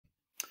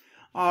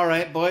All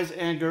right, boys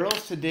and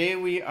girls, today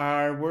we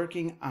are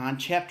working on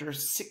chapter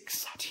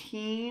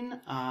 16,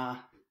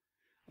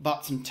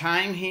 about some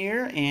time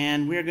here,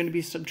 and we're going to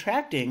be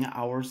subtracting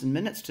hours and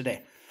minutes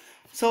today.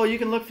 So you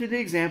can look through the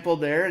example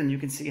there, and you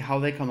can see how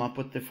they come up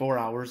with the 4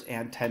 hours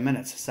and 10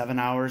 minutes. 7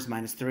 hours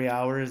minus 3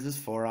 hours is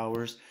 4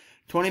 hours.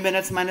 20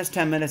 minutes minus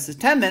 10 minutes is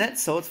 10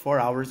 minutes, so it's 4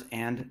 hours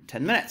and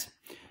 10 minutes.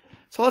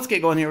 So let's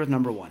get going here with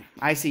number 1.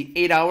 I see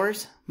 8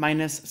 hours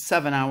minus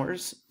 7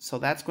 hours, so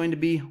that's going to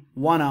be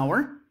 1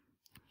 hour.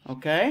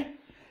 Okay,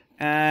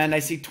 and I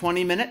see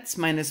 20 minutes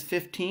minus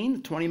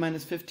 15. 20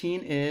 minus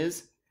 15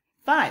 is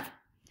 5.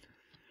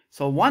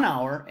 So 1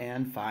 hour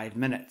and 5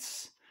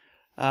 minutes.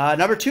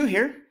 Number 2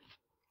 here,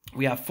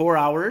 we have 4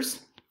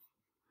 hours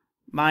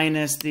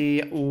minus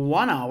the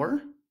 1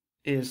 hour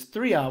is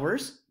 3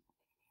 hours.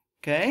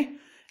 Okay,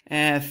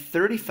 and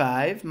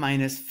 35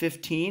 minus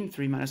 15,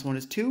 3 minus 1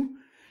 is 2.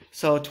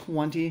 So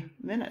 20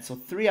 minutes. So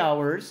 3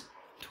 hours,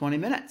 20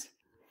 minutes.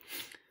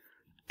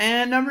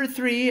 And number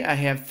 3, I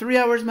have 3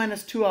 hours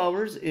minus 2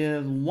 hours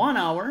is 1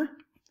 hour,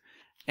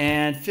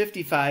 and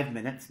 55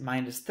 minutes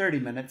minus 30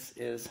 minutes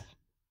is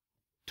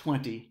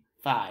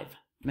 25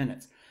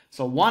 minutes.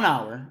 So 1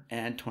 hour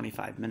and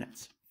 25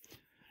 minutes.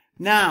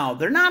 Now,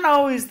 they're not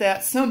always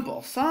that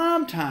simple.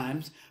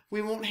 Sometimes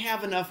we won't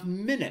have enough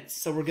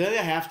minutes, so we're going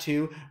to have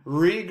to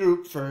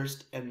regroup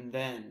first and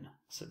then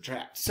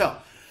subtract. So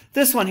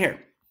this one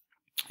here,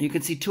 you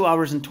can see 2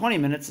 hours and 20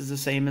 minutes is the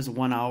same as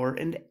 1 hour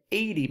and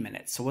 80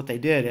 minutes. So what they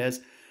did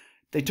is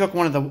they took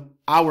one of the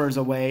hours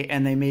away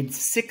and they made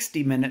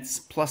 60 minutes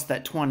plus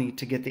that 20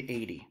 to get the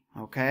 80.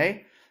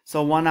 Okay?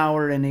 So 1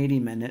 hour and 80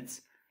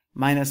 minutes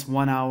minus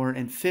 1 hour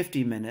and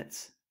 50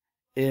 minutes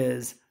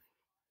is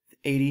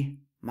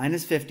 80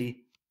 minus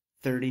 50,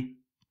 30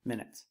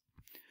 minutes.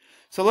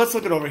 So let's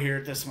look it over here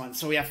at this one.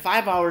 So we have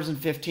 5 hours and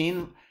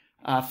 15.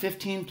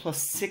 15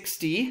 plus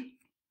 60.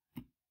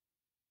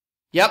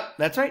 Yep,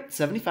 that's right,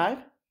 75.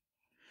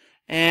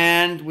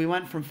 And we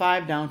went from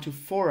 5 down to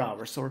 4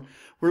 hours. So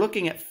we're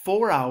looking at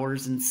 4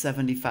 hours and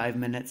 75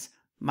 minutes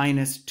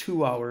minus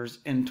 2 hours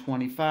and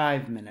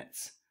 25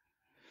 minutes.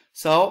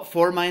 So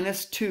 4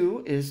 minus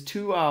 2 is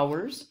 2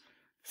 hours.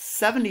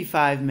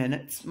 75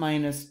 minutes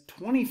minus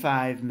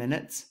 25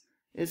 minutes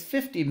is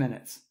 50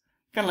 minutes.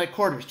 Kind of like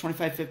quarters,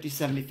 25, 50,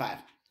 75.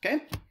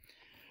 Okay?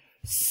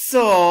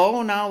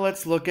 So now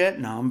let's look at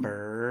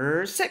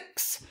number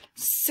 6.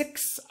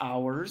 6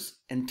 hours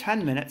and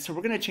 10 minutes. So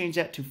we're going to change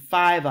that to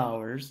 5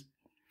 hours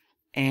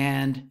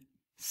and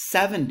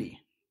 70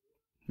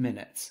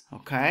 minutes.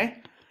 Okay?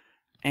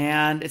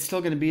 And it's still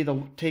going to be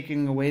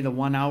taking away the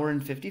 1 hour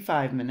and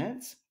 55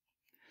 minutes.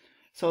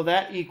 So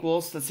that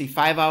equals, let's see,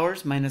 5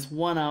 hours minus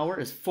 1 hour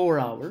is 4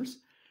 hours.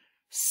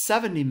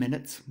 70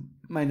 minutes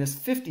minus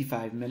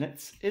 55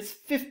 minutes is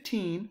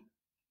 15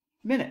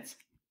 minutes.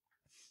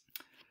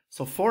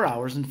 So 4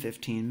 hours and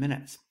 15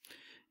 minutes.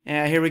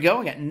 Here we go.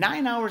 We got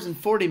 9 hours and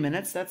 40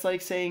 minutes. That's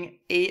like saying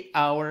 8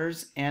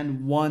 hours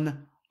and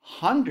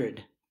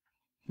 100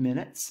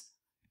 minutes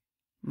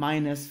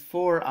minus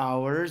 4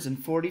 hours and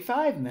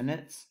 45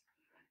 minutes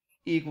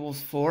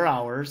equals 4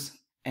 hours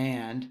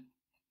and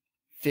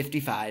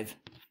 55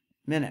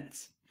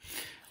 minutes.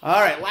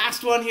 All right,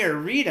 last one here.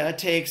 Rita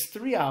takes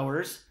 3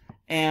 hours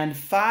and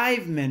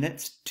 5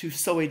 minutes to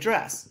sew a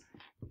dress.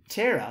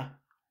 Tara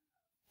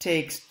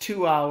takes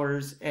 2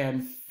 hours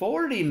and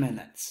 40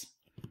 minutes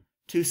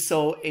to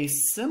sew a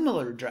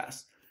similar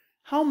dress.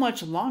 How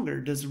much longer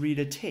does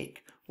Rita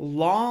take?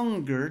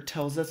 Longer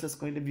tells us it's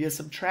going to be a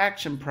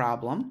subtraction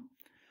problem.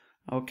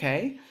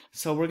 Okay,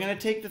 so we're going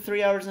to take the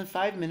 3 hours and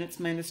 5 minutes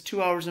minus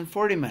 2 hours and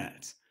 40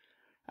 minutes.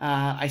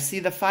 I see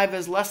the 5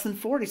 is less than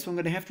 40, so I'm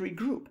going to have to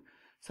regroup.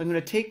 So I'm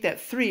going to take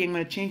that 3, I'm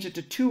going to change it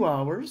to 2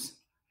 hours,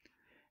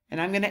 and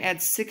I'm going to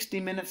add 60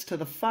 minutes to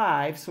the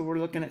 5, so we're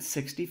looking at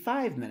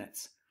 65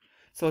 minutes.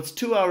 So it's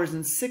 2 hours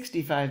and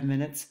 65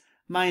 minutes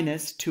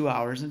minus 2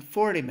 hours and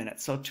 40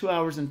 minutes. So 2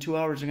 hours and 2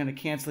 hours are going to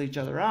cancel each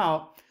other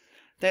out.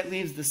 That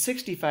leaves the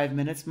 65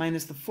 minutes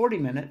minus the 40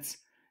 minutes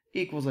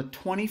equals a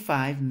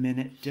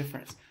 25-minute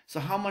difference. So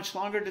how much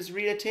longer does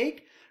Rita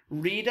take?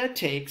 Rita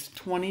takes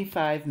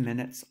 25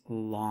 minutes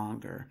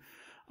longer.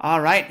 All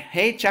right.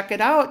 Hey, check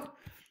it out.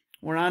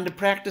 We're on to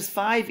practice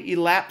 5,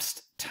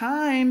 elapsed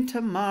time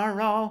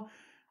tomorrow.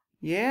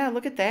 Yeah,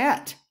 look at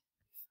that.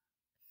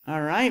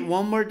 All right,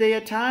 one more day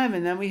at a time,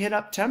 and then we hit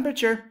up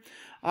temperature.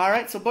 All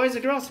right, so boys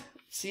and girls,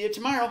 see you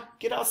tomorrow.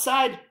 Get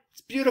outside.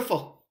 It's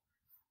beautiful.